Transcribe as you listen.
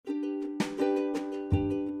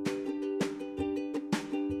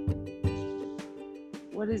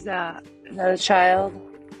What is that? Is that a child?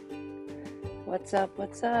 What's up?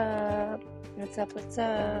 What's up? What's up? What's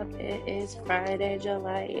up? It is Friday,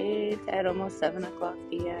 July 8th at almost 7 o'clock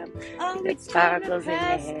p.m. It sparkles in your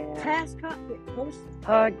hair.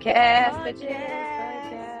 Podcast,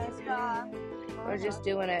 bitches. Podcast. We're just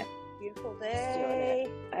doing it. Beautiful day.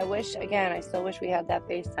 I still wish we had that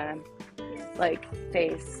FaceTime. Like,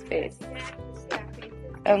 face.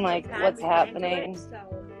 I'm like, what's happening?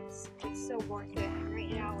 It's so worth it. Right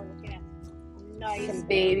now we're looking at nice. Some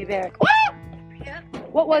baby bear. Yeah.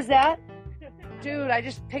 What was that? Dude, I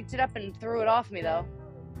just picked it up and threw it off me though.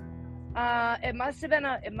 It must have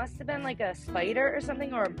been like a spider or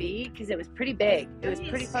something, or a bee, because it was pretty big. It was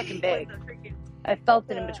pretty fucking big. I felt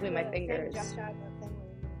it in between my fingers. The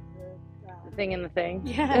thing in the thing.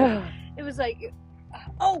 Yeah. It was like, we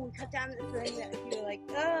cut down the thing that you were like,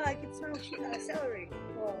 I can smell celery.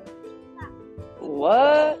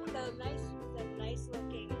 What? The nice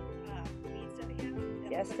looking weeds that we have.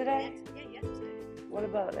 Yesterday? Yeah, yesterday. What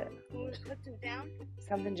about it? When we put them down.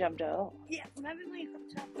 Something jumped out. Yeah, remember when you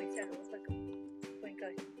hooked up, we said it was like a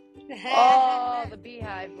Oh, the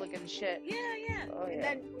beehive looking shit. Yeah. Oh, and yeah.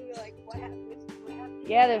 then we were like, what happened?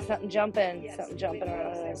 Yeah, there's something jumping. Yes, something jumping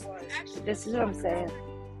around us. Actually, This is what I'm saying.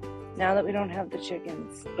 Now that we don't have the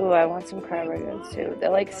chickens. Ooh, I want some crab riggers too. They're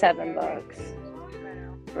like $7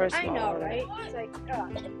 for a small I know, order. right? It's like, look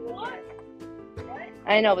at it.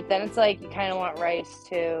 I know, but then it's like you kind of want rice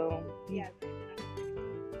too. Yeah.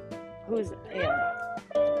 Yeah.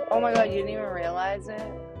 Oh my god, you didn't even realize it?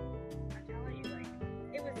 I'm telling you, like,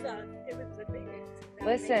 it was the biggest.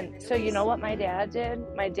 Listen, so you know what my dad did?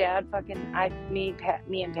 My dad me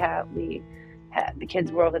and Pat, the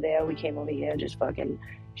kids were over there, we came over here, just fucking,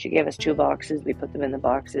 she gave us 2 boxes, we put them in the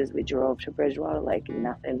boxes, we drove to Bridgewater like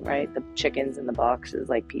nothing, right? The chickens in the boxes,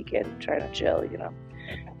 like peeking, trying to chill, you know.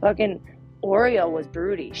 Fucking Oreo was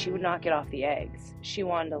broody. She would not get off the eggs. She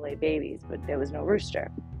wanted to lay babies, but there was no rooster.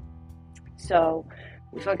 So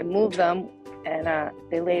we fucking moved them, and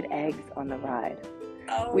they laid eggs on the ride.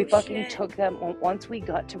 Oh, we fucking shit. took them once we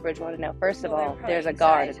got to Bridgewater. Now, first of Well, all, they're there's a probably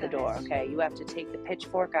guard at the door. size. Okay, you have to take the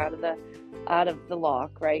pitchfork out of the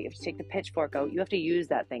lock, right? You have to take the pitchfork out. You have to use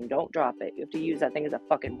that thing. Don't drop it. You have to use that thing as a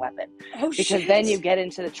fucking weapon. Oh, Because shit. then you get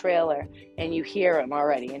into the trailer and you hear him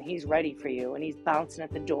already, and he's ready for you, and he's bouncing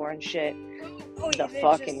at the door and shit. Oh, The yeah, they're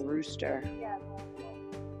fucking just- rooster. Yeah.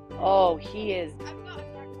 Oh, he is.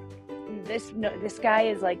 This guy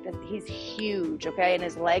is like he's huge, okay, and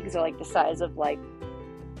his legs are like the size of like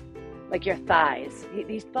your thighs.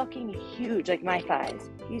 He's fucking huge, like my thighs.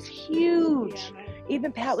 He's huge. Yeah,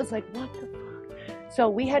 Even Pat was like, "What the fuck?" So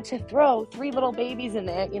we had to throw 3 little babies in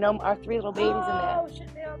there. You know, our 3 little babies in there. Oh,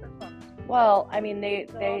 shit, they all been fucked. Well, I mean,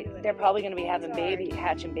 they're probably going to be hatching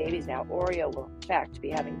babies now. Oreo will, in fact, be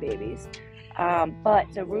having babies. But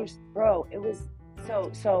the roost, bro, it was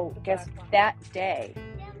so. Guess that day.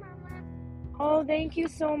 Oh, thank you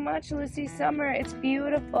so much, Lucy Summer. It's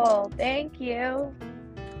beautiful. Thank you.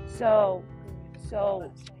 So,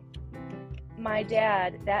 my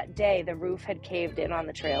dad, that day, the roof had caved in on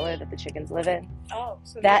the trailer that the chickens live in. Oh,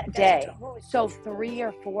 so That day. holy So 3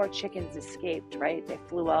 or 4 chickens escaped, right? They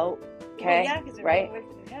flew out, okay? Well, yeah, 'cause they're right? away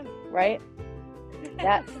from him. Right?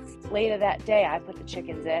 Later that day, I put the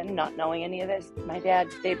chickens in, not knowing any of this. My dad,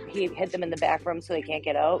 he hid them in the back room so they can't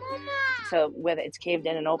get out. So whether it's caved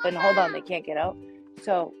in and open, hold on, they can't get out.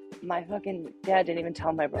 So my fucking dad didn't even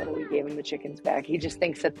tell my brother we gave him the chickens back. He just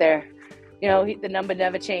thinks that they're, the number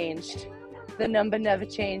never changed. The number never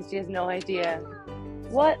changed. He has no idea.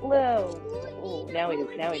 What, Lou? Oh, now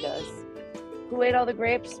he does. Who ate all the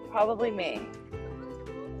grapes? Probably me.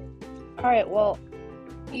 All right, well,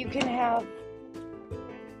 you can have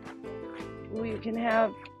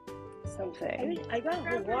something. I got a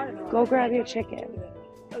whole watermelon. Go grab your chicken.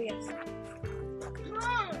 Oh, yes.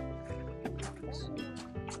 Mom!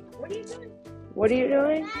 What are you doing? What are you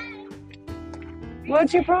doing?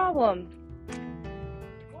 What's your problem?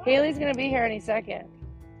 Haley's gonna be here any second.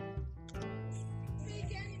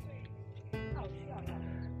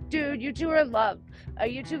 Dude, you two are in love. Are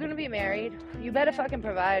you two gonna be married? You better fucking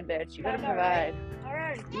provide, bitch. You better provide. All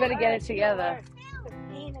right. You better get it together.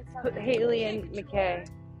 All right. Haley and McKay.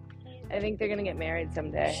 I think they're gonna get married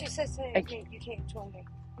someday. She says you can't control me.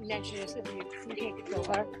 And then she just said you can't control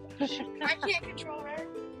her. I can't control her.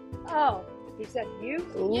 Oh, he said you?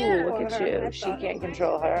 Ooh, Yeah. look at Or her. you. I She thought- can't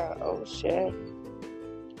control her. Oh shit.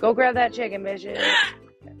 Go grab that chicken, bitches.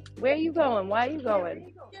 Where are you going? Why are you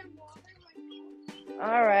going?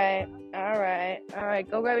 All right.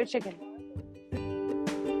 Go grab your chicken.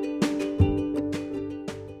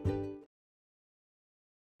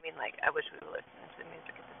 mean, like, I wish we were listening to the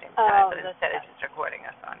music at the same time, but instead it's just recording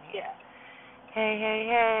us on here. Yeah.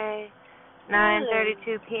 Hey.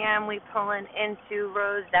 9:32 p.m. We pulling into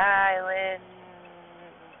Rhode Island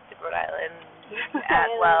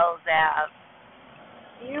at Wells Ave.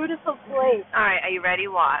 Beautiful place. All right, are you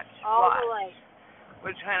ready? Watch. All the lights.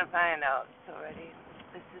 We're trying to find out. So ready?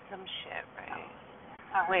 This is some shit, right?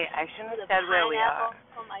 Wait, I shouldn't have The said where we are.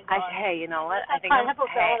 Oh my God. Hey, you know what? I think I'm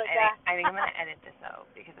gonna edit this out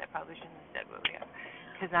because I probably shouldn't have said where we are.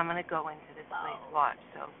 Because I'm gonna go into this place. Watch.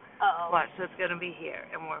 Watch. So it's gonna be here,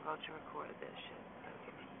 and we're about to record this shit.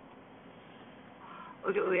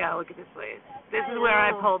 Look at this place. This is where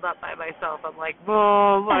I pulled up by myself. I'm like,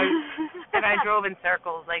 whoa, and I drove in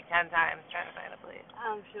circles like 10 times trying to find a place.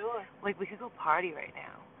 I'm sure. Like, we could go party right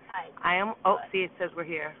now. I am. See, it says we're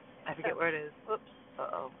here. I forget where it is. Oops.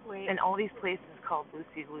 Wait. And all these places called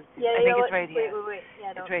Lucy. Yeah, I think it's right here. Wait.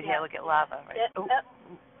 Yeah, it's right here. Look at lava. Right. Yeah.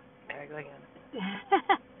 There I go again.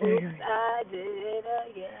 Oops, I did it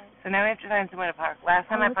again. So now we have to find somewhere to park. Last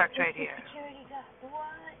time I parked right here.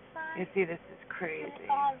 You see, this is crazy.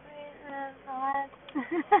 Oh,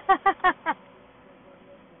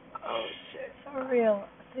 shit. For real.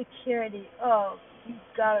 Security. Oh, you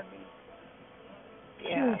gotta be.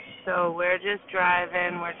 Yeah. So we're just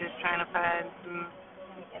driving. We're just trying to find some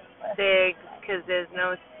SIGs because there's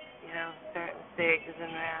no, certain SIGs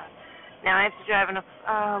in there. Now I have to drive in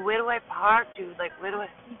where do I park, dude? Like, where do I...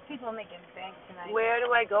 These people are making bank tonight. Where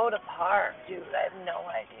do I go to park, dude? I have no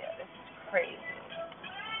idea. This is crazy.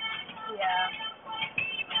 Yeah.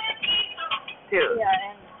 Dude.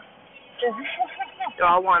 Yeah, and... They're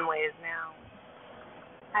all one-ways now.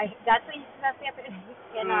 That's what you messed me up in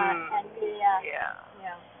Yeah.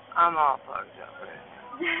 I'm all fucked up right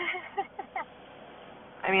now.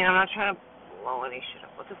 I mean, I'm not trying to blow any shit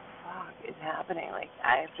up. What the fuck is happening? Like,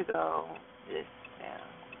 I have to go this down.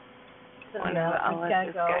 So I'll let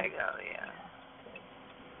this guy go, yeah.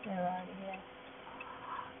 They're out of here.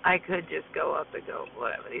 I could just go up and go,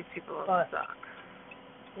 whatever. These people suck.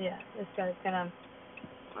 Yeah, this guy's gonna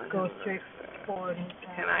go straight forward.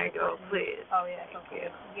 Can I go, please? Oh, yeah, go for it.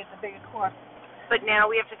 You get the bigger car. But now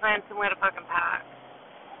we have to find somewhere to fucking park,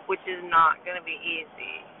 which is not going to be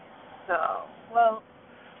easy. So, well,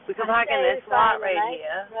 we could park in this lot right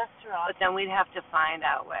here, restaurant. but then we'd have to find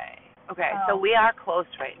our way. Okay, so we are close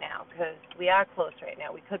right now, We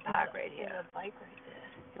could park right here. There's a bike right there.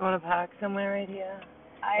 You want to park somewhere right here?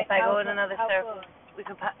 If I go in another circle, we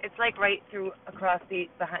could park. It's like right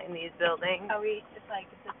behind these buildings. Is this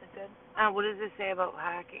a good? What does this say about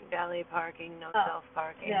parking? Valet parking, no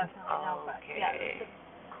self-parking? Yeah, okay. Yeah,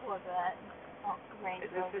 cool that.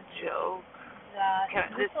 Is this a joke?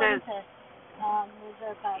 This says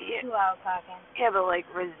reserved 2-hour parking. Yeah, but like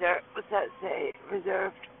reserved, what's that say?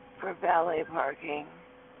 Reserved for valet parking.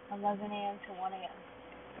 11 a.m. to 1 a.m.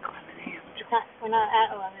 11 a.m. We're not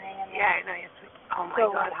at 11 a.m. yet. Yeah, I know. Oh my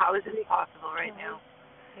God, how is this possible right now?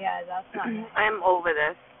 Yeah, that's not. I'm over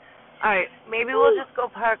this. All right, maybe we'll just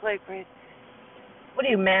go park like right. What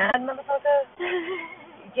are you, mad, motherfucker?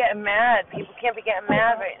 You're getting mad. People can't be getting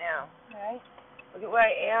mad right now. Right. Look at where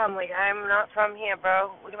I am. Like, I'm not from here,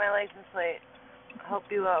 bro. Look at my license plate. I'll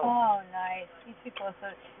help you out. Oh, nice. These people are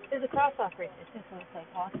so... There's a cross-off right there. This one's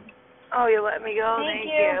like awesome. Oh, you let me go? Thank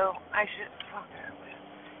you. I should... Fuck.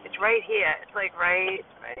 It's right here. It's like right...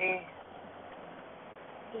 Ready?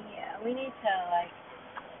 Yeah, we need to, like...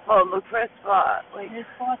 Oh, look for a spot. Like, there's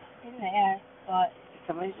spots in there, but...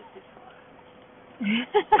 Somebody just did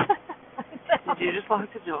Did you just lock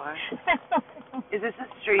the door? Is this a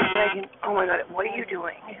street that I can... Oh, my God. What are you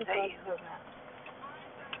doing? Is that you?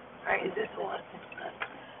 Alright, is this one?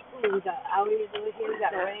 We got Audis over here. We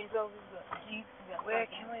got Range Rovers. We got Jeeps. Where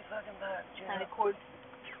can we fucking park, Jim? Kind of court.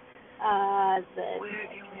 Where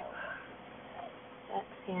can we park? That's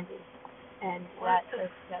Sandy. And what that's...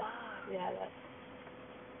 Yeah, that's...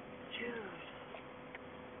 Dude.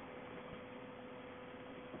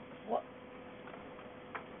 What?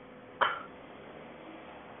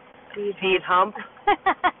 Speed hump?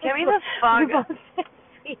 Give me the fuck.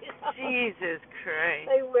 Jesus Christ.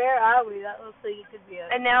 Like, where are we? That looks like it could be a...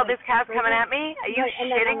 And now this car's coming at me? Are you and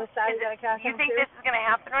shitting? On the side, You think this is going to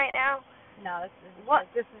happen right now? No, this is... What?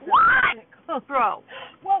 This is what? Bro.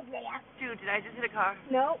 Whoa, yeah. Dude, did I just hit a car?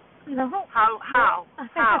 No. How? I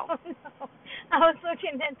don't know. I was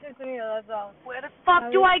looking into the mirror, that's all. Where the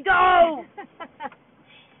fuck do I go?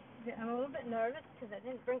 I'm a little bit nervous because I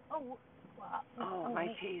didn't bring... Oh, wow. Oh,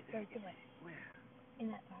 my taser. Where?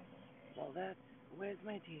 In that parking area. Well, that's... Where's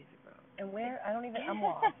my taser, bro? And where? I don't even... I'm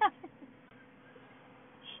lost.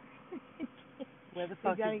 Where the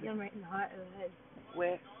fuck you gotta is get him right in the heart of the head.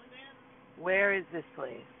 Where is this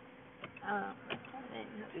place?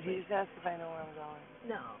 Did he just ask if I know where I'm going?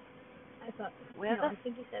 No. I thought, where I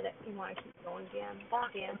think he said that you want to keep going, Jan.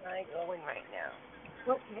 Fuck am I going right now?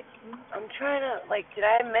 Okay. I'm trying to, like, did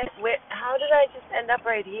I miss, how did I just end up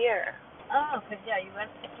right here? Oh, because, yeah, you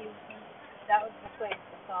went, that was the place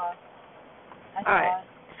I saw. Alright,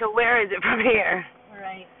 so where is it from here?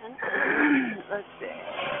 Right. Let's see.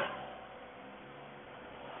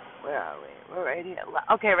 Where are we? We're right here.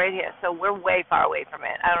 Okay, right here. So we're way far away from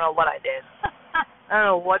it. I don't know what I did. I don't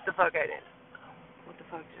know what the fuck I did. What the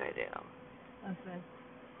fuck did I do? Listen,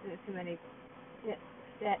 there's too many.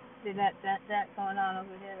 That going on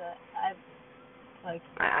over here that I've like.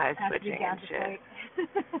 My eye's twitching and shit.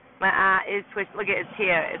 My eye is twitching. Look at it's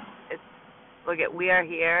here. It's. Look at we are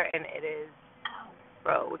here and it is.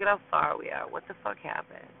 Bro, look at how far we are. What the fuck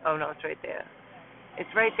happened? Oh no, it's right there.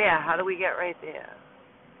 It's right there. How do we get right there?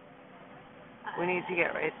 We need to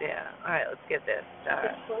get right there. All right, let's get this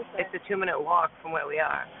started. It's a 2-minute walk from where we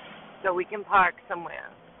are, so we can park somewhere.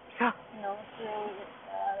 No,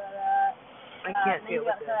 I can't deal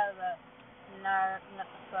with this. Maybe not.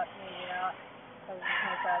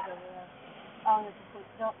 Oh, you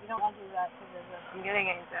don't want to do that because there's a. I'm getting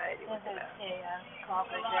anxiety with that.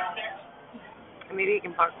 Maybe you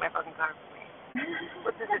can park my fucking car for me.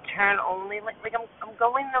 What's this, a turn only? Like I'm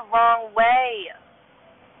going the wrong way.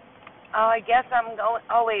 Oh, I guess I'm going.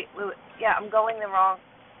 Oh wait. Yeah, I'm going the wrong.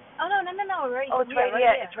 Oh no, right. Oh, it's right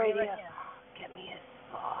here. It's right here. Get me a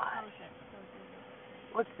spot.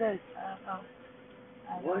 What's this?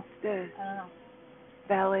 What's this? I don't know.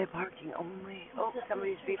 Valet parking only. Oh,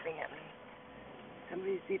 somebody's beeping at me.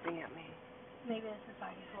 Somebody's beeping at me. Maybe this is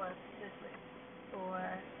parking for this way. Or.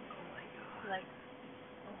 Oh my god. Like.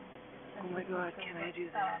 Oh my god, can I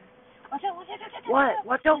do that? Watch out. What?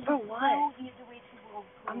 Watch out for what? No, you have to wait too low.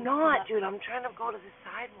 I'm not, dude. I'm trying to go to the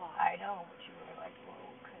sidewalk. I know, but you were like,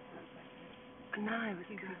 whoa. No, I was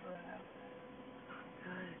good. Good.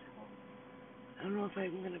 I don't know if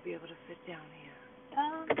I'm going to be able to fit down here.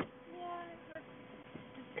 Yeah, it's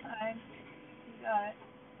fine. You got it.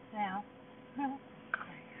 Now.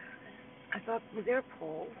 I thought, was there a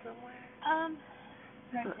pole somewhere?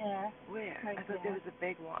 Right there. Where? Right I thought there was a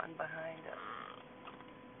big one behind us.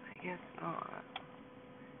 I guess not.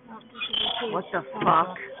 What the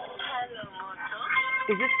fuck?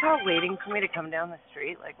 Is this car waiting for me to come down the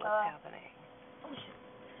street? Like, what's happening?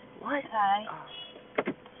 What? Hi.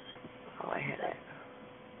 Oh, I hit it.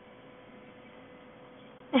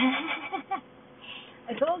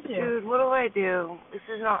 I told you. Dude, what do I do? This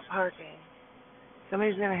is not parking.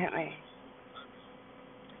 Somebody's gonna hit me.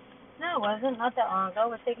 No, it wasn't. Not that long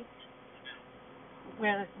ago.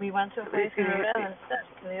 We went to a place in Rhode Island instead.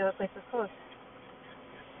 The other place was closed.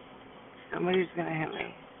 Somebody's gonna hit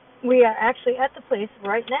me. We are actually at the place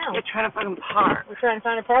right now. We're trying to fucking park. We're trying to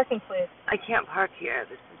find a parking place. I can't park here.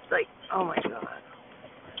 This is like, oh my god.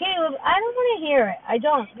 Caleb, I don't want to hear it. I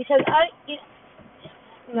don't, because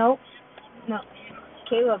no.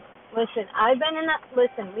 Caleb, listen, I've been in that,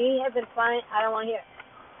 listen, we have been fine. I don't want to hear it.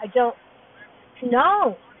 I don't.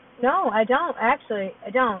 No, I don't, actually. I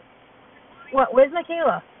don't. What, where's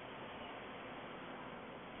Michaela?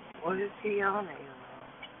 What is he yelling at you about?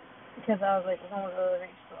 Because I was like, we're going to the big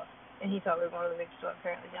store. And he thought we were going to the big store,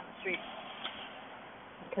 apparently, down the street.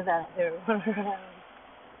 Because they were going around.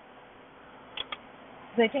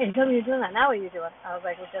 He's like, hey, you told me you're doing that. Now what are you doing? I was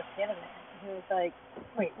like, we're just getting there. He was like,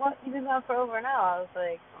 wait, what? You've been gone for over an hour. I was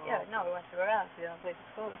like, yeah, no, we went to Rhode Island. So the place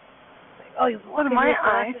is closed. Like, oh, what am I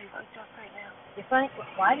eyes fucked up right now? You're funny.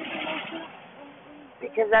 Why did you move to?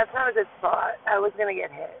 Because that's not a good spot. I was going to get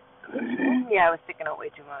hit. Yeah, I was sticking out way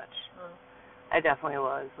too much. I definitely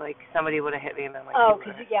was. Like, somebody would have hit me and been like, oh,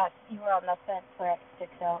 because you were on the fence where it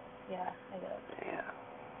sticks out. Yeah, I get it. Yeah.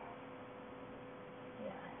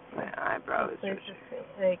 Yeah. My eyebrows are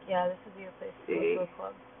like, yeah, this is your place to go to a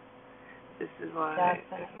club. This is why I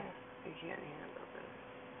can't handle this.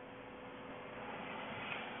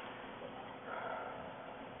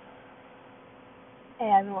 Hey,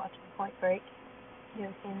 I've been watching Point Break. You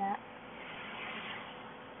ever seen that?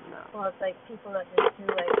 No. Well, it's like people that just do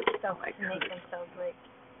like stuff to make themselves like,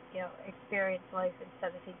 experience life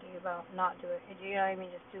instead of thinking about not doing it. You know what I mean?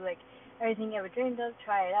 Just do like everything you ever dreamed of,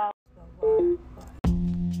 try it out.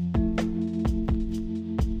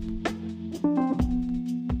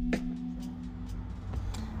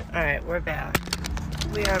 Alright, we're back.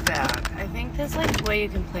 We are back. I think there's like a way you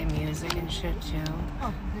can play music and shit too.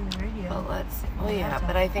 Oh, in the radio. But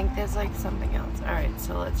but I think there's like something else. Alright,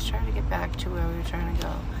 so let's try to get back to where we were trying to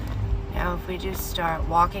go. Now if we just start,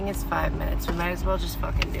 walking is 5 minutes. We might as well just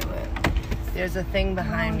fucking do it. There's a thing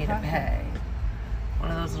behind me to pay. One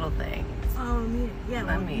of those little things. Oh, yeah,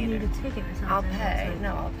 well, you need a ticket or something. I'll pay.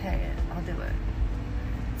 No, I'll pay it. I'll do it.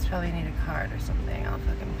 It's probably need a card or something. I'll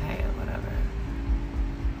fucking pay it, whatever.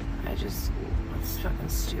 It's fucking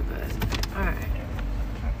stupid. Alright.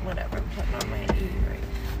 Whatever, I'm putting on my e-ring.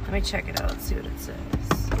 Let me check it out and see what it says.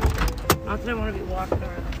 Not that I want to be walking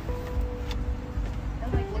around.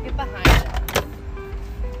 And like, look at behind it.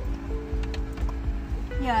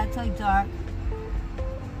 Yeah, it's like dark.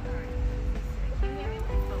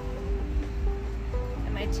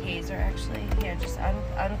 My taser actually. Here, just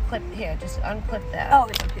unclip. Here, just unclip that. Oh,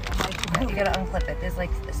 it's you gotta unclip it. There's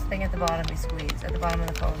like this thing at the bottom you squeeze. At the bottom of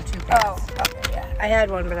the phone, 2 pins. Oh, okay, yeah. I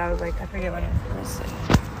had one, but I was like, I forget what it is. Let me see.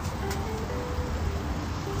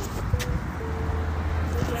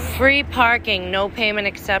 Free parking, no payment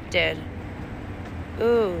accepted.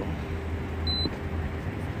 Ooh.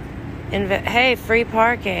 Hey, free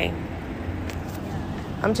parking.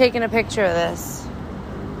 I'm taking a picture of this.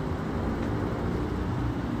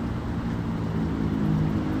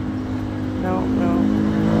 No.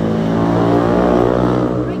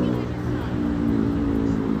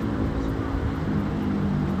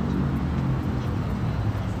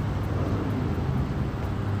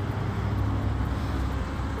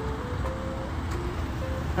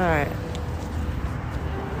 All right.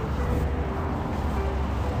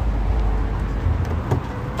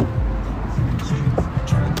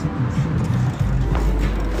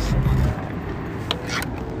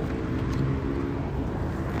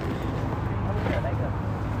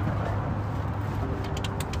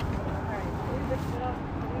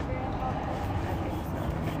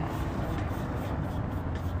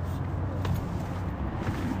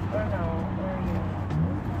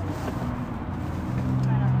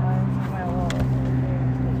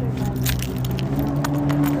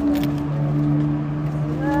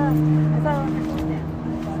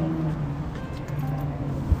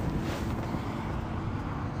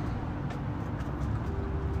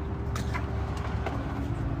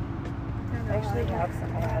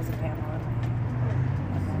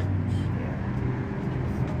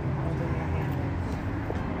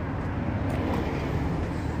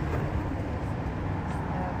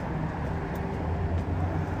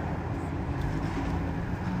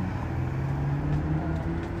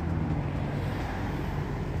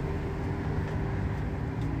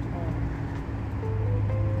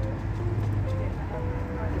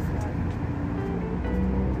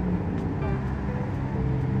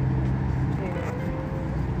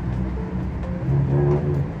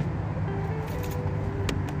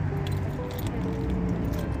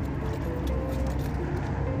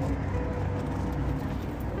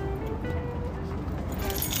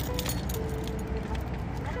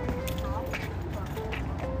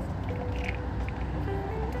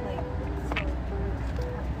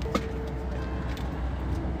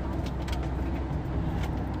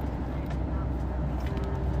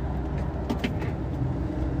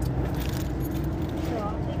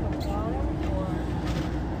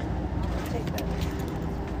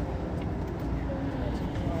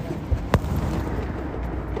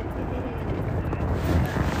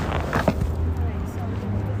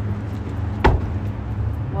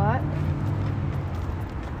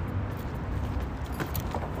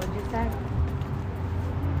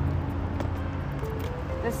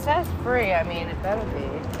 This says free. I mean, it better be.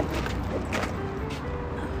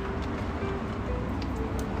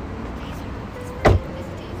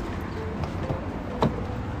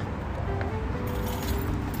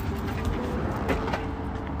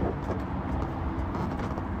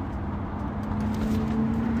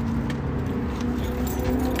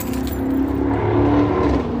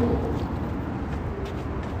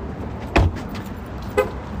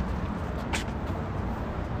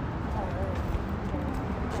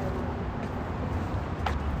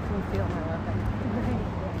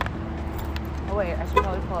 Oh wait, I should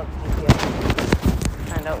probably pull up TF.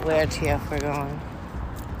 Find out where TF we're going.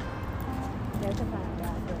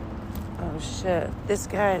 Oh shit, this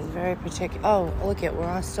guy is very particular. Oh, look it, we're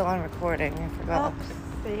all still on recording. I forgot.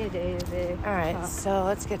 Alright, so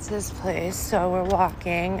let's get to this place. So we're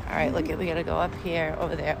walking. Alright, look it, we gotta go up here,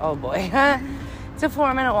 over there. Oh boy. It's a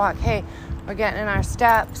 4-minute walk. Hey, we're getting in our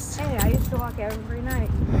steps. Hey, I used to walk every night.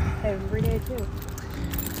 Every day too.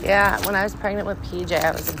 Yeah, when I was pregnant with PJ,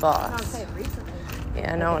 I was a boss. I'll say recently.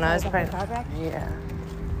 Yeah, no, when I was pregnant. Yeah.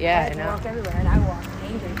 Yeah, I know. I walk everywhere, and I walk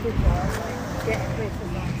angry too, so I was like getting places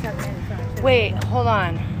on 7 minutes. Wait, hold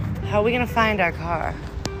on. How are we gonna find our car?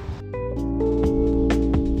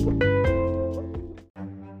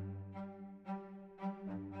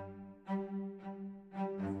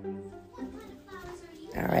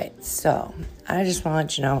 All right, so I just want to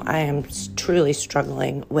let you know I am truly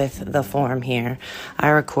struggling with the form here. I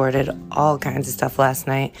recorded all kinds of stuff last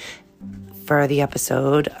night for the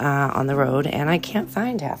episode on the road, and I can't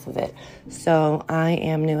find half of it. So I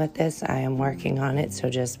am new at this. I am working on it, so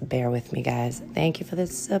just bear with me, guys. Thank you for the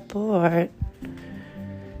support.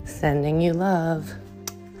 Sending you love.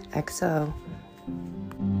 XO.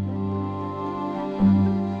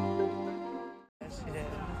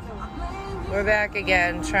 We're back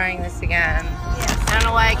again, trying this again. Yes. I don't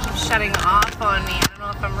know why it keeps shutting off on me. I don't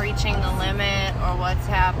know if I'm reaching the limit or what's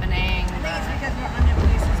happening. I think it's because we're under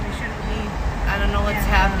places we shouldn't be. I don't know what's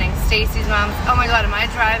happening. Stacy's mom's. Oh my God, am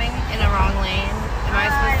I driving in a wrong lane? Am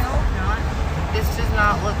I supposed to? hope not. This does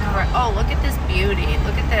not look correct. Oh, look at this beauty.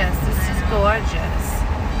 Look at this. This is gorgeous.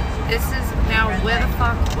 This is now where the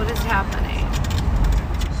fuck? What is happening?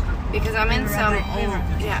 Because I'm in some.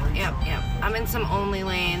 I'm in some only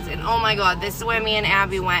lanes, and oh my God, this is where me and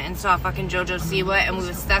Abby went and saw fucking JoJo Siwa, and we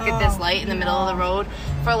were stuck at this light in the middle of the road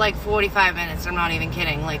for like 45 minutes. I'm not even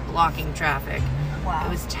kidding, like blocking traffic. Wow. It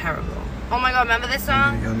was terrible. Oh my God, remember this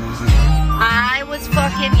song? I was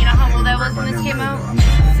fucking, you know how old I was when this came out?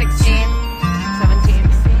 16, 17.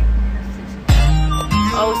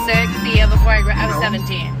 06, the year before I was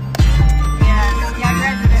 17. Yeah, I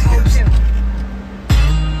graduated in 02.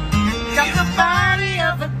 Got the body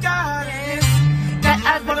of a goddess that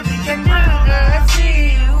I wanna be a girl.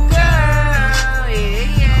 See you, girl.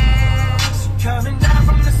 Yeah. Coming down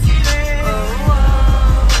from the ceiling.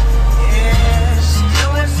 Yeah. She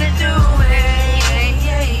doing it,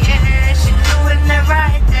 yeah. She doing the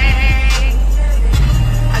right thing.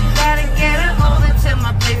 I gotta get her over to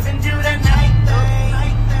my place and do the night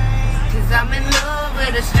thing. 'Cause I'm in love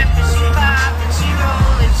with a stripper. She poppin', she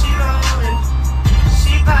rollin', she rollin'.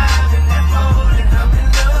 She poppin'.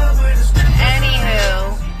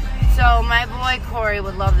 Anywho, so my boy Corey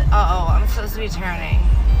would love it. I'm supposed to be turning.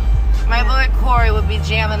 My boy Corey would be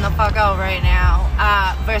jamming the fuck out right now.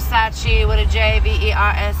 Versace with a J,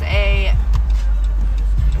 V-E-R-S-A.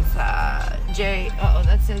 It's J.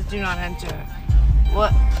 That says do not enter.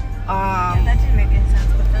 What? Yeah, that didn't make any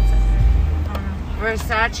sense, but that's okay. I don't know.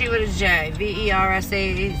 Versace with a J,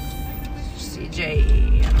 V-E-R-S-A-C-J-E.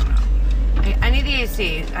 I don't know. I need the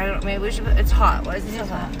AC. I don't. Maybe we should. It's hot. Why is it so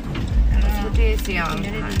hot? Let's put the AC on.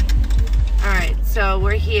 All right. So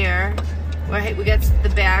we're here. We got the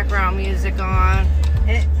background music on.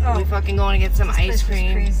 We fucking going to get some ice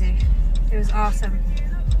cream. Was crazy. It was awesome.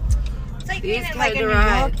 It's like These being like in kind New of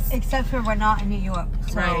York, rides. except for we're not in New York.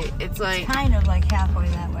 So Right. It's like. kind of like halfway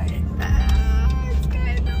that way. It's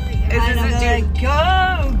kind of like. I know, they're like,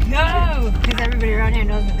 go! Because everybody around here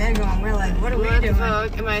knows what they're going. We're like, what are we What the doing?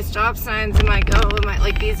 fuck? Am I stop signs? Am I go? Am I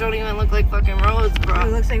like these don't even look like fucking roads, bro?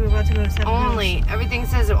 It looks like we're about to go to 7 Only. Everything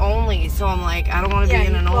says only, so I'm like, I don't want to Yeah, be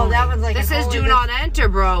in an well, only. that was like this an says only do not enter,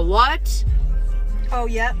 bro. What? Oh,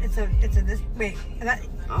 yeah, it's a this. Wait, that,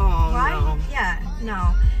 Oh why? no. Yeah,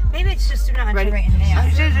 no. Maybe it's just do not enter Ready? right in there. I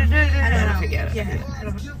don't know. Forget it. Yeah, I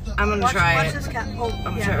don't know. I'm gonna Watch try it. this I'm I'm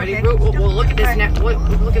gonna try. Ready? Whoa, look at this. All right.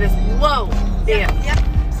 Look at this. Whoa. Damn. Yep.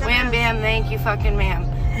 Wham bam. Thank you, fucking ma'am.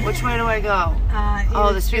 Which way do I go?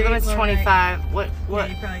 Oh, the speed limit's 25. What? Yeah,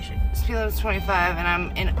 you probably should. Speed limit's 25, and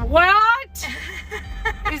I'm in. What?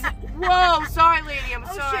 Whoa. Sorry, lady. I'm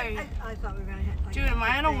sorry. Shit. I thought we were gonna hit. Like, Dude, am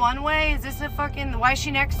I in a one-way? Is this a fucking... Why is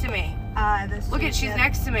she next to me? Look at, she's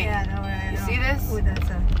next to me. Yeah, no, I know. You see this? Ooh, that's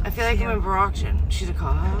I feel like I'm in Brockton. She's a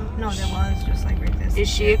car. No, there was just like right this. Is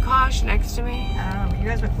she a Kosh next to me? I don't know, but you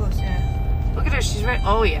guys were close, yeah. Look at her. She's right.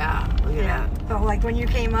 Oh, yeah. Look at that. But like when you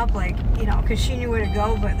came up, like, you know, because she knew where to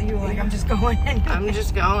go, but you were like, I'm just going anyway. I'm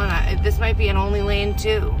just going. This might be an only lane,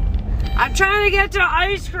 too. I'm trying to get to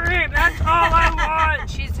ice cream. That's all I want.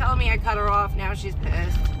 She's telling me I cut her off. Now she's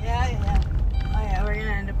pissed. Yeah. Oh, yeah, we're going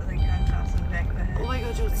to end up with like gun toss in the back of the head. Oh, my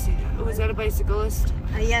God. Don't see that. Oh, is that a bicyclist?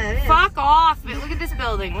 Yeah, it is. Fuck off. Look at this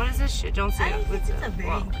building. What is this shit? Don't say it. It's a big,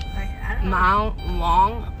 Wow. like, I don't know.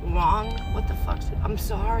 Long. What the fuck? I'm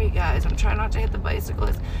sorry, guys. I'm trying not to hit the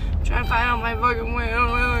bicyclist. I'm trying to find out my fucking way. I don't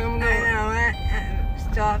know where I'm going. I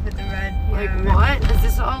know. Stop at the red. Like, what? Is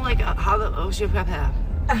this all like how the ocean pepper?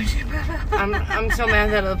 I'm so mad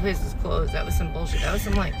that other place is closed. That was some bullshit. That was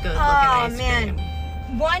some like good looking ice cream.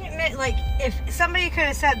 One minute, like if somebody could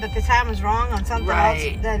have said that the time was wrong on something else,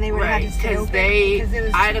 then they would have had to stay open.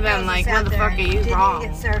 Because I'd have been like, motherfucker, you wrong.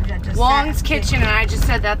 Get served at just Wong's Kitchen, and I just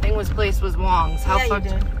said that place was Wong's. How yeah, fucked?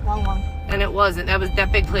 you did. Wong. And it wasn't.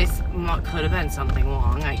 That big place could have been something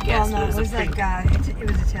Wong, I guess. Well, no, it was like it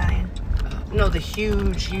was Italian. No, the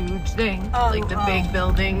huge thing, Oh, like the big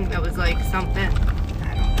building that was like something.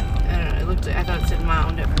 I don't know. It looked. I thought it said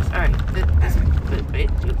Mount Everest. All right.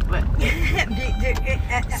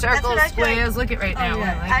 Circles, squares. Look at right now.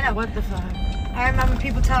 yeah, Like, I know. What the fuck? I remember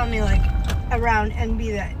people telling me like around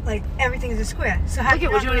NB that like everything is a square. So how Look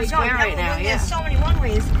at we're doing a square right now. Yeah. There's so many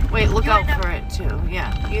one-ways. Wait, look You out end up- for it too.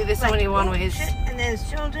 Yeah. There's so many one-ways. Shit, and there's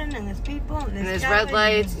children, and there's people, and there's red traffic,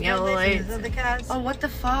 lights, and there's yellow red lights. and there's other cars. Oh, what the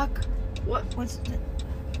fuck? What? What's the...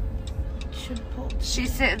 Should pull...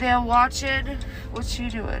 She's sitting there watching. What's she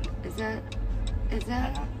doing? Is that? I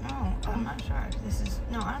don't know. I'm not sure. This is...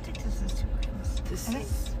 No, I don't think this is too close. This I think...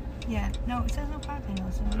 is... Yeah. No, it says no parking.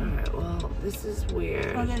 Alright, well, this is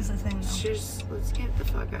weird. Oh, there's the thing, though. Let's get the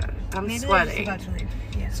fuck out. I'm Maybe sweating. they're just about to leave.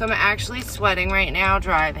 Yeah. So I'm actually sweating right now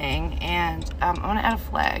driving, and I'm gonna add a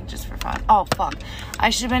flag just for fun. Oh fuck!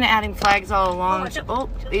 I should have been adding flags all along. Oh,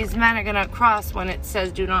 these men are gonna cross when it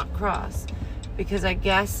says "do not cross," because I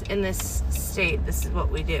guess in this state this is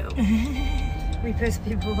what we do. We piss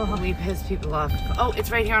people off. We piss people off. Oh,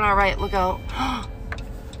 it's right here on our right. Look out!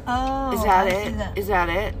 Oh. Is that I it? see that. Is that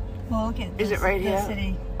it? Well, look at this. Is it right here?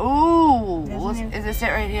 City. Ooh! Isn't it? Is this it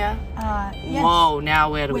right here? Yes. Whoa! Now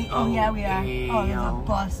where do we? Wait, oh yeah, we are. Oh, there's a yo.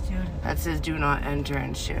 bus, dude. That says "do not enter"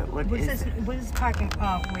 and shit. What's is this? it? What is parking?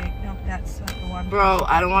 Oh wait, no, that's like the one. Bro,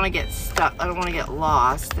 I don't want to get stuck. I don't want to get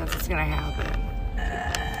lost. That's what's gonna happen.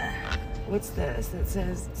 What's this? That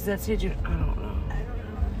says? Does that say? I don't know. I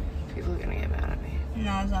don't know. People are gonna get mad at me. No,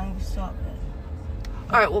 as long as we stop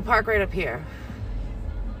it. All right, we'll park right up here.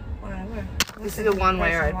 Whatever. This is the one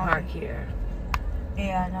where I park here.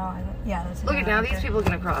 Yeah, no, yeah. That's Look at now. These people are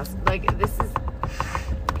gonna cross. Like this is.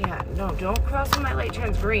 Yeah, no, don't cross when my light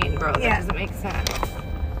turns green, bro. That doesn't make sense.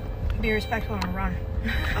 Be respectful and run.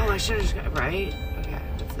 Oh, I should have just got right. Okay,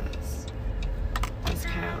 what's this? This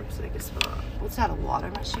kind of looks like a spot. What's that? A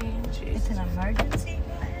water machine? Jeez. It's an emergency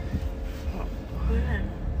button. Oh,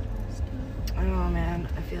 I don't know, man.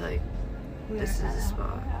 I feel like this is a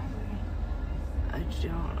spot.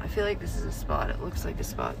 I feel like this is a spot. It looks like a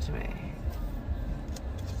spot to me.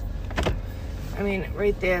 I mean,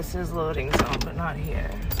 right there says loading zone, but not here.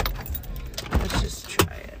 Let's just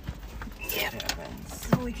try it. Yeah.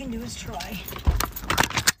 All we can do is try.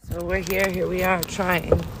 So we're here. Here we are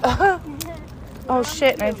trying. Oh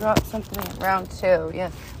shit! And I dropped something at round 2.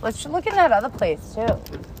 Yeah. Let's look at that other place too.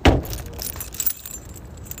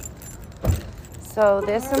 So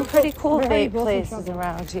there's some pretty cool vape places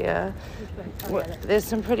around here. There's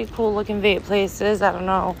some pretty cool looking vape places. I don't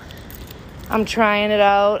know. I'm trying it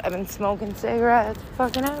out. I've been smoking cigarettes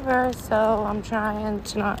fucking ever, so I'm trying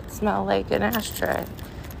to not smell like an ashtray.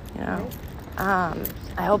 You know. I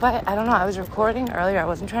hope I don't know. I was recording earlier. I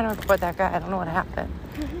wasn't trying to record that guy. I don't know what happened.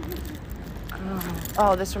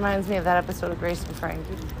 Oh, this reminds me of that episode of Grace and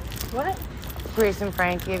Frankie. What? Grace and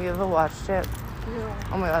Frankie. Have you ever watched it? Yeah.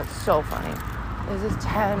 Oh my god, it's so funny. This is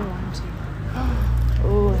 10, 1, 2.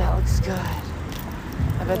 Ooh, that looks good.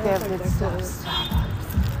 I bet they have good stuff. Starbucks.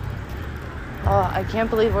 Oh, I can't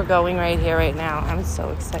believe we're going right here, right now. I'm so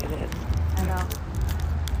excited. I know.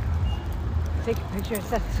 Take a picture of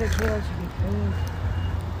Seth Circular should be cool.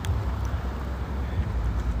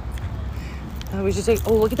 We should take.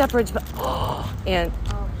 Oh, look at that bridge. Oh, and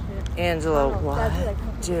Oh shit. Angela, Oh, what? that's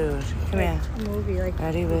like- Dude, come here. A movie like.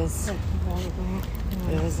 Ready, Wiz?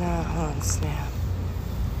 Wiz, hold on,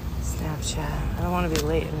 Snapchat. I don't want to be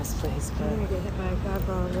late in this place, I'm but. gonna get hit by a car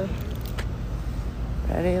probably.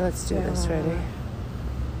 Ready? Let's do this. Ready?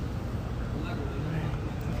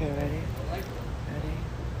 Okay, ready? Ready?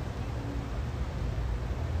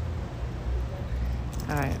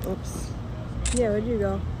 Alright, oops. Yeah, where'd you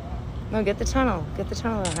go? No, get the tunnel. Get the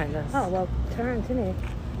tunnel behind us. Oh, well, turn to me.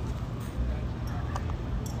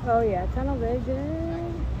 Oh, yeah, tunnel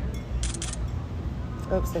vision.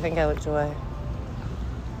 Oops, I think I looked away.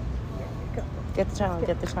 Go. Get the tunnel,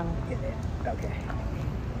 get the tunnel. Get it. Okay.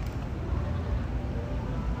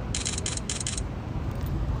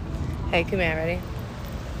 Hey, come here, ready?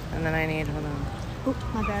 And then I need, hold on. Oop,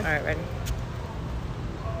 my bad. Alright, ready?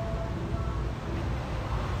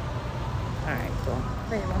 Alright, cool.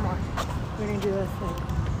 Wait, one more. We're gonna do this like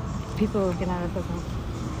people looking at us.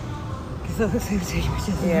 Because it looks like we're taking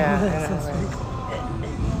pictures. Yeah, I know,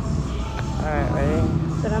 Alright, ready?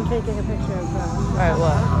 But I'm taking a picture of Alright,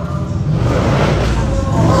 what?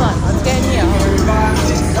 Hold on, let's get in here.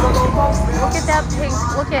 Look at that pink,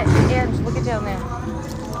 look at down there.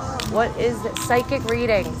 What is it? Psychic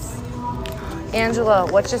readings. Angela,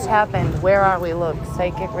 what just happened? Where are we? Look,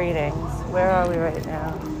 psychic readings. Where are we right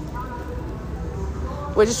now?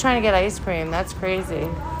 We're just trying to get ice cream. That's crazy.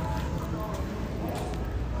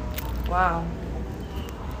 Wow.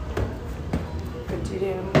 Pretty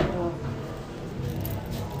damn cool.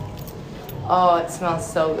 Oh, it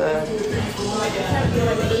smells so good. Oh,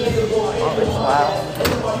 it's wow.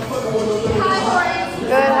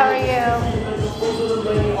 Good, how are you?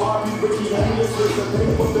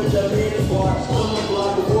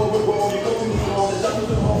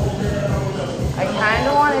 I kind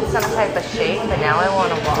of wanted some type of shake, but now I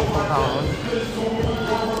want a waffle cone.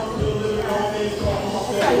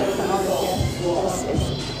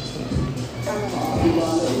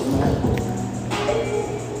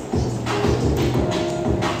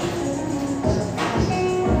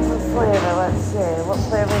 Flavor, let's see. What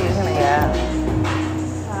flavor are you gonna get?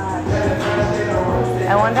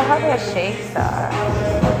 I wonder how their shakes are.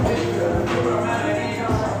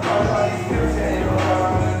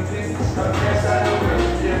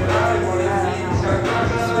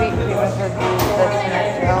 Sweet cream and cookies, this and that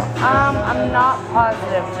too. I'm not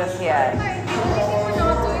positive just yet.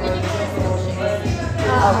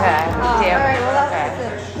 Okay. Damn it. Okay.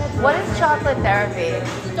 What is chocolate therapy?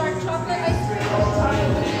 Dark chocolate ice cream.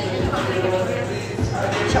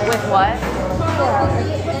 With what?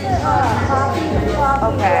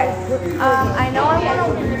 Okay. I know I want a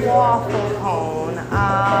waffle cone.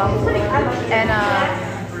 And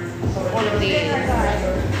one of these.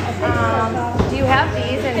 Do you have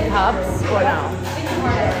these in cups or no?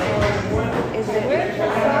 Is it?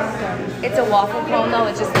 It's a waffle cone though.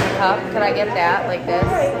 It's just in a cup. Could I get that like this?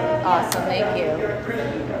 Awesome. Thank you.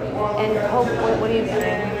 And Coke. What are you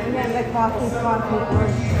getting? The coffee. I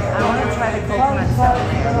want to try the coconut salad.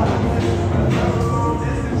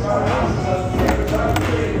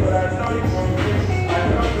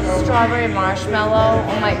 Strawberry marshmallow.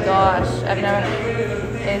 Oh my gosh. I've never.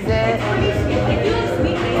 Is it?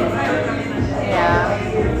 Yeah.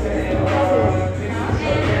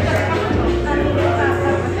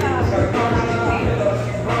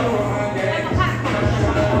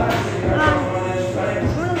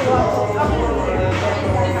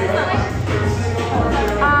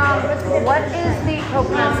 What is the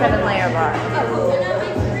coconut 7-layer bar?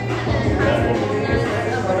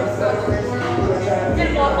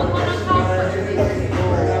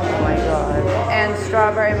 Oh my god. And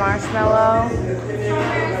strawberry marshmallow?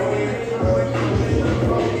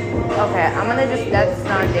 Okay, I'm gonna just, that's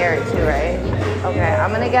non-dairy too, right? Okay,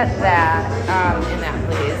 I'm gonna get that, in that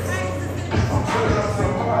please.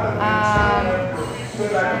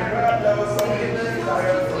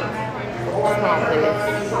 Small please.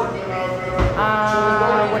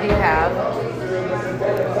 What do you have?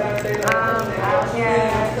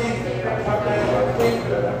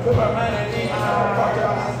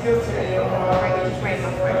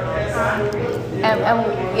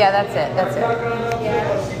 Yeah, that's it. That's it.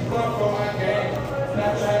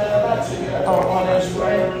 Oh, hold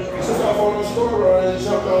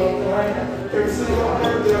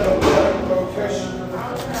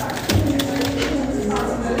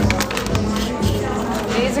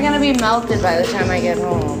These are gonna be melted by the time I get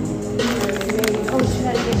home.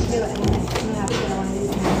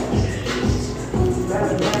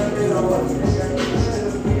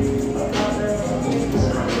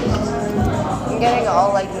 I'm getting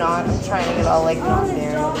all like I'm trying to get all like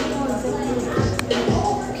non-dairy.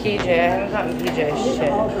 PJ, I haven't gotten PJ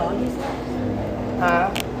shit. Huh?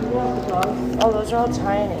 Oh, those are all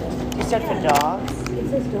tiny. You said for dogs? It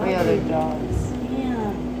says dogs. Oh, yeah, they're dogs.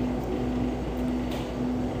 Yeah.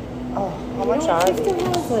 Oh, how much are these? I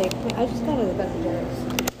just got it at Best Buy.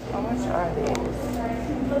 How much are these?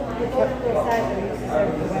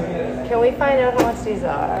 Can we find out how much these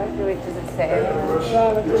are? Does it say?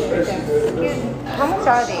 How much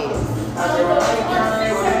are these?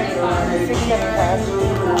 675.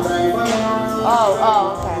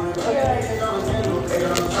 Oh, okay.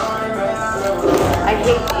 I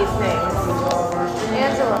hate these things.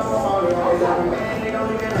 Angela.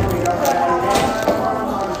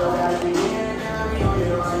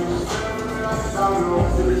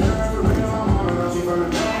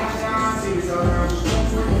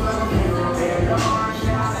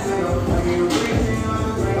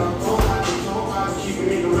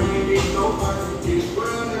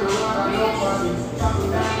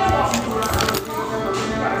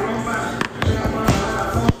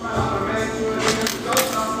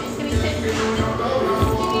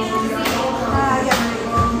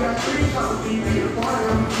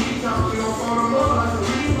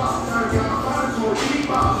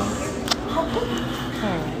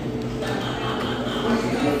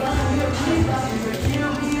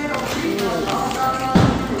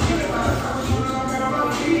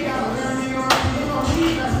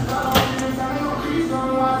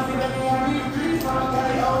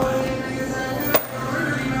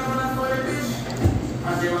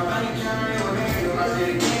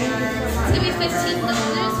 $15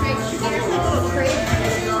 right here. Oh, great.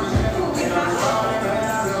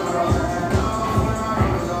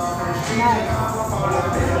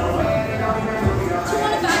 Do you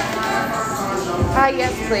want a bag?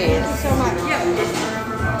 Yes, please. Thank you so much. Yeah.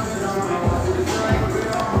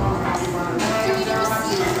 Do you need a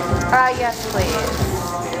receipt? Yes, please.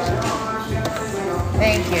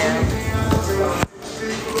 Thank you.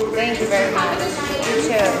 Thank you very much. You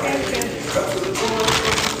too. Thank you.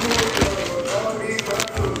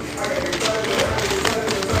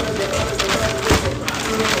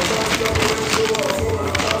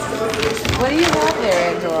 What do you have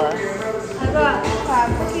there, Angela? I got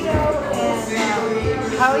cookie dough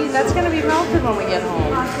and How are you? That's gonna be melted when we get home.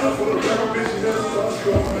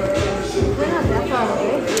 we're not that far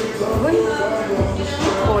away.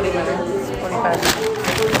 40 minutes, 45 minutes.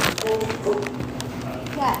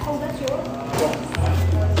 Yeah. Oh, that's yours?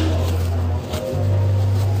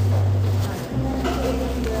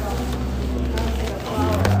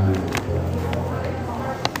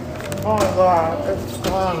 Oh my god, it's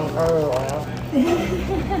gone everywhere.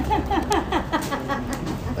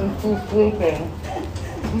 And she's sleeping.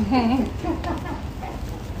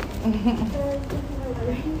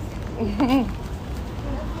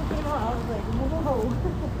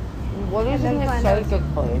 What is in this psychic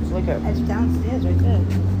place? Look at It's downstairs right there.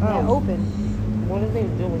 Oh. They're open. what are they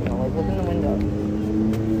doing here? Like, look in the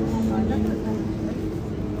window.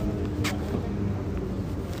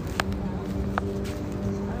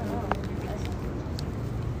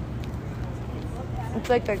 It's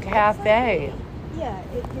like a cafe. Yeah,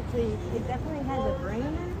 it definitely has a brain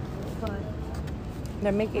in it, but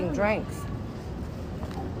They're making drinks.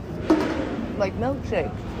 Like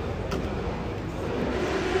milkshakes.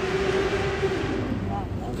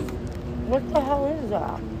 What the hell is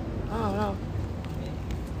that? I don't know.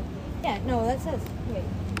 Yeah, no, that says. Wait.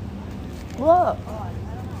 Look. Oh, I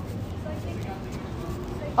don't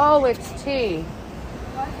know. Oh, it's tea.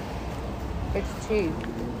 It's tea.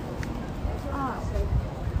 Ah,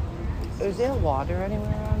 Is there water anywhere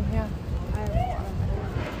around here? I have water.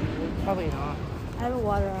 Probably not. I have a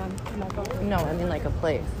water on my phone. No, I mean like a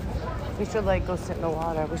place. We should like go sit in the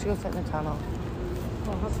water. We should go sit in the tunnel.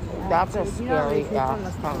 That's a scary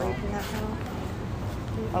ass tunnel.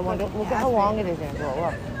 I wonder, look at how long it is, Angela.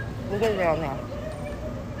 Look. Look at it down there.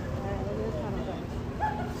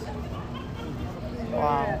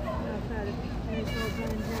 Wow.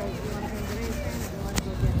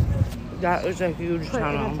 That is a huge Put it in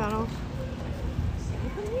a tunnel. tunnel.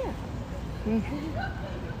 Come here.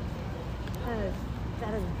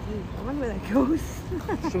 That is deep. I wonder where that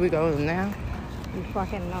goes. Should we go in there? You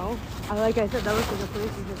fucking know. Like I said, that was the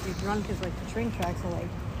place you just be drunk because like the train tracks are like,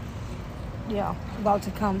 yeah, about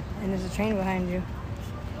to come, and there's a train behind you.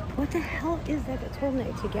 What the hell is that that's holding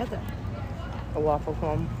it together? A waffle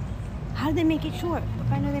cone. How did they make it short?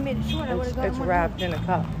 If I knew they made it short, I would have got It's one. wrapped in a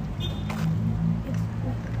cup.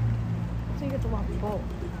 So you get the waffle bowl.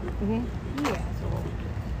 Mm-hmm. Yeah, so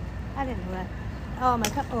I didn't know that. Oh, my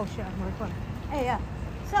cup. Oh, shit, I'm recording. Hey, yeah.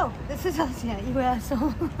 So, this is us. Yeah, you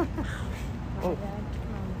asshole. Oh.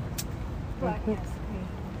 Black yes,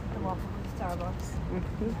 the waffle from Starbucks.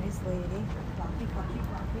 Nice lady.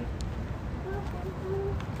 Coffee.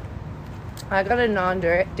 I got a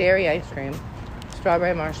non-dairy ice cream.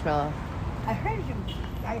 Strawberry marshmallow. I heard.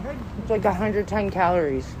 It's like 110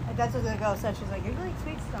 calories. That's what the girl said. She's like, if you like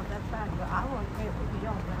sweet stuff, that's fine. But I won't care if you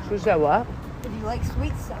don't. She said what? If you like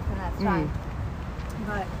sweet stuff, then that's fine.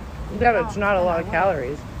 But Yeah, it's not a lot of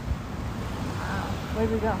calories.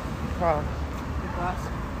 where'd we go? Cross. We crossed.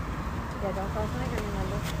 Yeah, don't cross my green,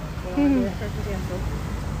 remember? We don't want to do that first again, so.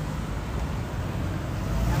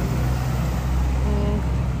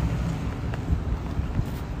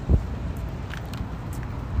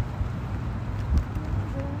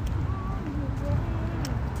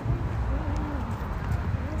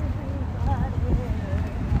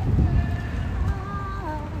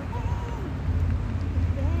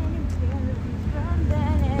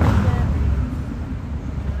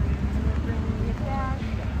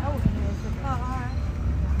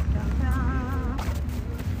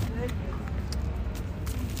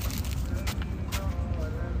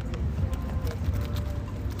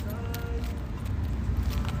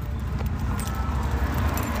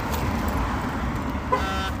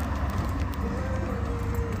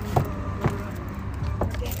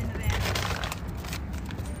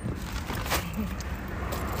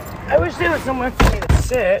 I wish there was somewhere for me to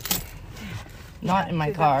sit. Not in my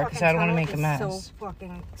Dude, car, that because I don't want to fucking make a tunnel mess. is so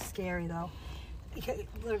fucking scary though. Because,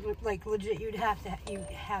 like legit, you'd have to use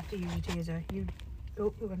a taser.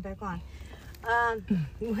 Oh, it went back on.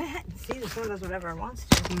 What? See, this one does whatever it wants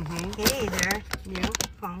to. Hey there, you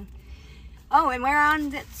phone. Oh, and we're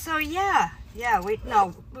on. So yeah. We were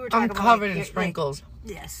talking I'm about. covered in sprinkles.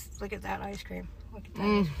 Yes. Look at that ice cream. Look at that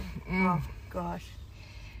ice cream. Oh gosh.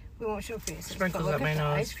 We won't show faces. Sprinkles but look up my at the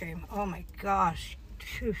nose. ice cream. Oh my gosh.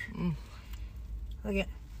 Phew. Look at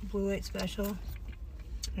Blue Light Special.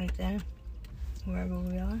 Right there. Wherever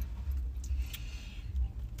we are.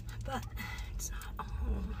 But it's not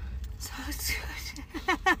home. So it's good.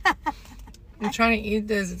 I'm trying to eat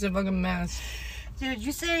this. It's a fucking mess. Dude,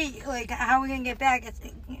 you say, like, how are we gonna get back?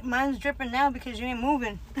 Mine's dripping now because you ain't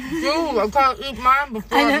moving. Dude, I can't eat mine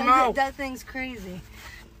before I I know, melt. that thing's crazy.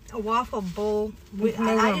 A waffle bowl. I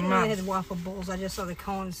didn't really have waffle bowls. I just saw the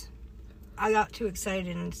cones. I got too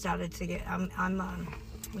excited and started to get, I'm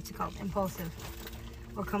what's it called? Impulsive.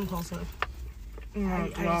 Or compulsive.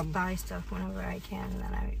 I just buy stuff whenever I can, and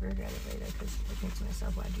then I regret it later because I think to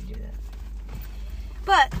myself, why'd you do that?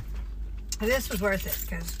 But this was worth it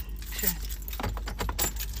because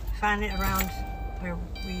find it around where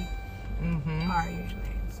we are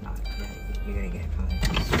usually. It's not. You gotta get it from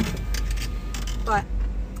there. But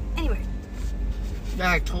anyway.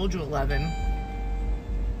 Yeah, I told you 11.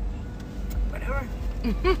 Whatever.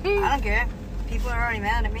 I don't care. People are already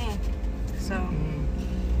mad at me. So.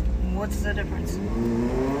 What's the difference?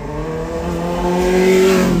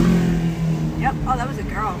 Yep. Oh, that was a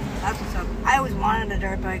girl. That's what's up. I always wanted a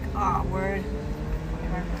dirt bike. Oh, word.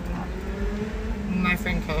 My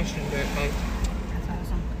friend Kelly's on a dirt bike. That's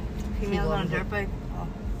awesome. Females on a dirt bike. Oh,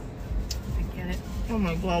 I get it. Oh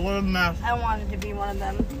my god, what a mess. I wanted to be one of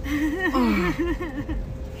them.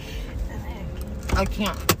 I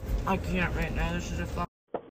can't right now. This is a fuck.